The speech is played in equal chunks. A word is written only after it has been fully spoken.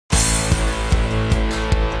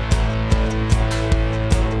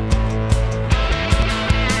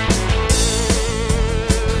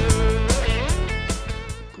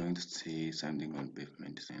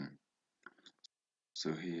So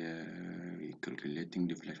here we're calculating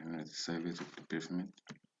deflection at the surface of the pavement.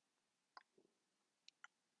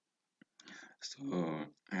 So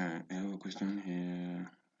I have a question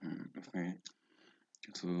here. Okay,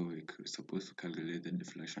 so we're supposed to calculate the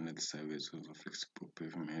deflection at the surface of a flexible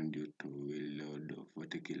pavement due to a load of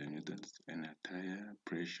 40 kilonewtons and a tire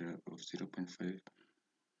pressure of 0.5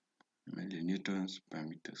 millinewtons per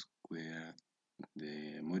meter square.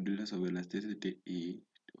 The modulus of elasticity E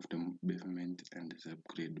of the pavement and the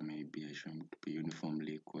subgrade may be assumed to be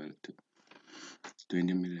uniformly equal to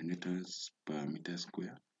 20 millinewtons per meter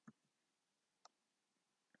square.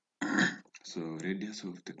 So radius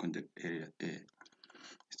of the contact area A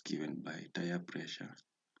is given by tire pressure.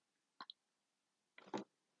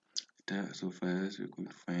 So first we're going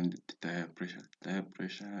to find the tire pressure. Tire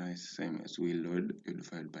pressure is the same as wheel load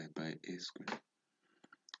divided by pi A squared.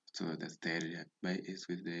 So that's the area. Pi A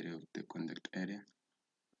squared is the area of the contact area.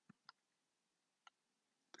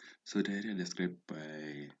 So the area described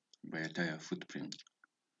by a tire footprint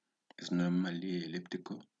is normally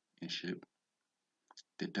elliptical in shape.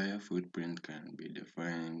 The tire footprint can be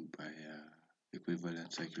defined by an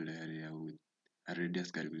equivalent circular area with a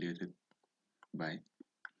radius calculated by.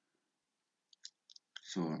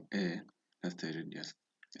 So A, that's the radius,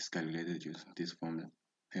 is calculated using this formula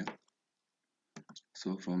here.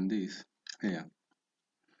 So from this here,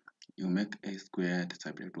 you make A squared the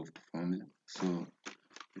subject of the formula. So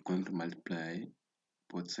you're going to multiply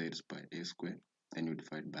both sides by A squared, then you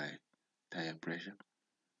divide by tire pressure.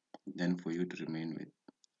 Then for you to remain with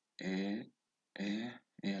A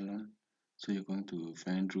alone. So you're going to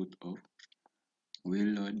find root of wheel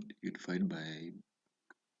load, you divide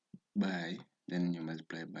by, then you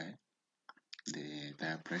multiply by the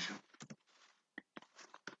tire pressure.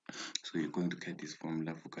 So you're going to get this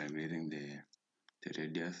formula for calculating the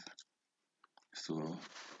radius. So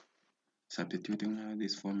substituting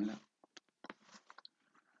this formula,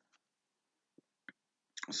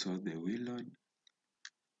 so the wheel load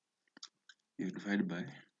you divide by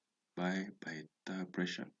tire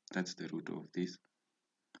pressure, that's the root of this.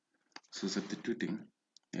 So substituting,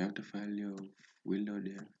 you have the value of wheel load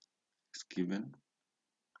here is given.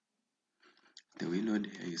 The wheel load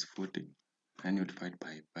here is 40, and you divide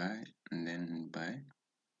by and then by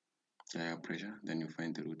tire pressure, then you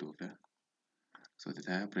find the root of that. So the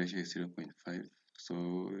tire pressure is 0.5, so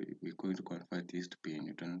we're going to convert this to be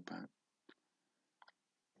newtons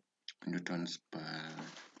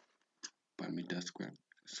per meter square.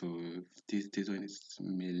 So this one is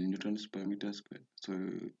millinewtons per meter square, so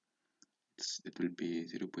it will be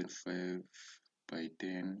 0.5 by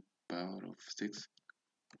 10 power of 6.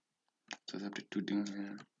 So substituting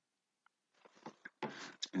here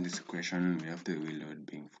in this equation, we have the wheel load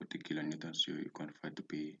being 40 kilonewtons, so you convert to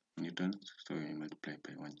be newtons, so you multiply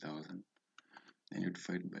by 1000, then you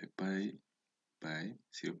divide by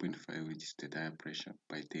 0.5, which is the tire pressure,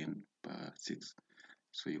 by 10 per 6.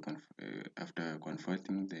 So you can after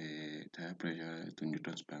converting the tire pressure to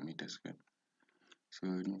newtons per meter square, so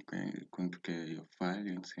you're going to get your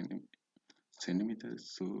value in centimeters.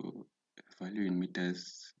 So value in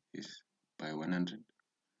meters is by 100.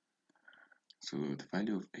 So the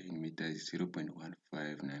value of A in meters is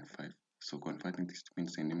 0.1595. So converting this to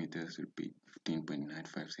centimeters will be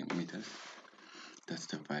 15.95 centimeters. That's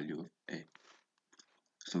the value of A.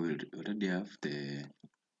 So we already have the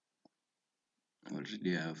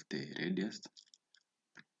radius.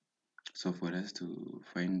 So for us to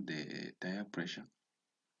find the tire pressure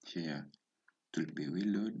here, it will be wheel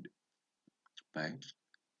load by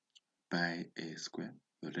A square.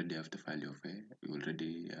 We already have the value of A. We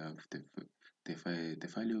already have the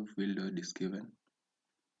value of wheel load is given.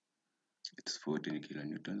 It's 40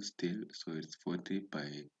 kilonewtons still, so it's 40 by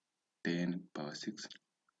 10 power 6.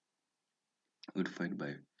 We divide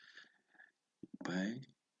by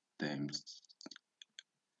times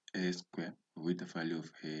A square, with the value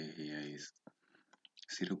of A here is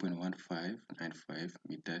 0.1595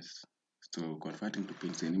 meters. So converting to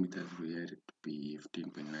centimeters, we had it to be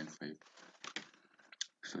 15.95.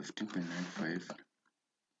 So 15.95.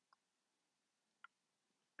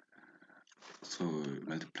 So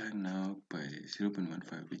multiply now by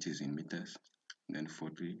 0.15, which is in meters, then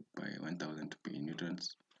 40 by 1000 to be in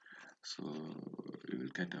newtons. So we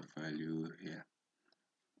will get a value here.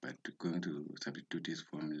 But we're going to substitute this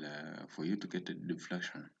formula for you to get a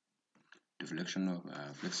deflection of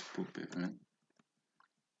a flexible pavement.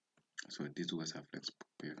 So this was a flexible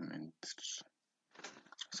pavement.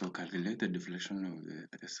 So calculate the deflection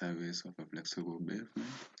of the surface of a flexible pavement.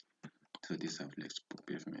 So this is a flexible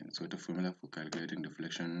pavement. So the formula for calculating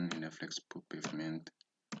deflection in a flexible pavement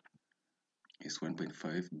is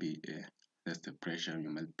 1.5 BA. that's the pressure, you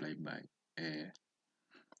multiply by A,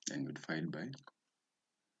 and you divide by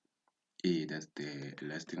A, that's the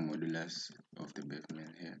elastic modulus of the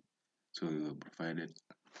pavement here. So you are provided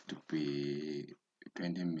to be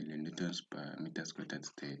 20 millimeters per meter squared,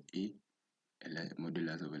 that's the E,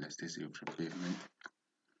 modulus of elasticity of the pavement.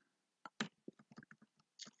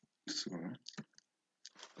 So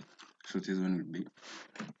this one will be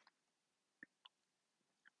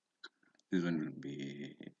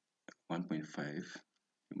 1.5,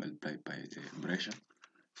 you multiply by the pressure.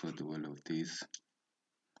 So the whole of this,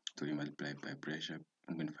 so you multiply by pressure,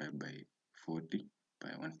 1.5 by 40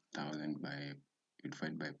 by 1000 by, you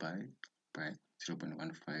divide by pi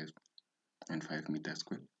 0.15 and 5 meters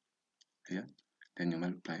squared here. Then you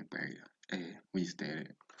multiply by A, which is the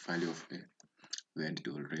value of A. We had it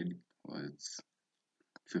already, was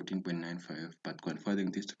 15.95, but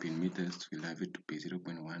converting this to be in meters, we'll have it to be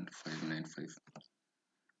 0.1595.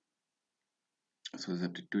 So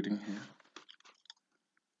substituting here,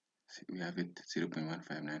 we have it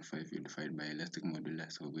 0.1595, you divide by elastic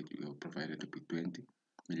modulus, of which you are provided to be 20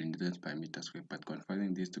 millimeters per meter square, but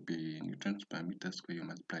converting this to be newtons per meter square, you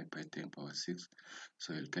multiply by 10 power 6,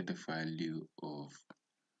 so you'll get a value of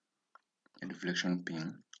a deflection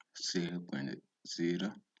pin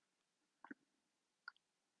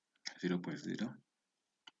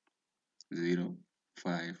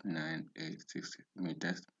 0.00598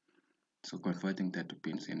 meters. So converting that to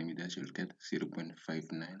pin centimeters, you'll get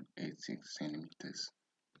 0.5986 centimeters.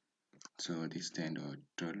 So this is the end of the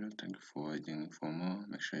tutorial. Thank you for watching. For more,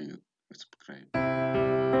 make sure you subscribe.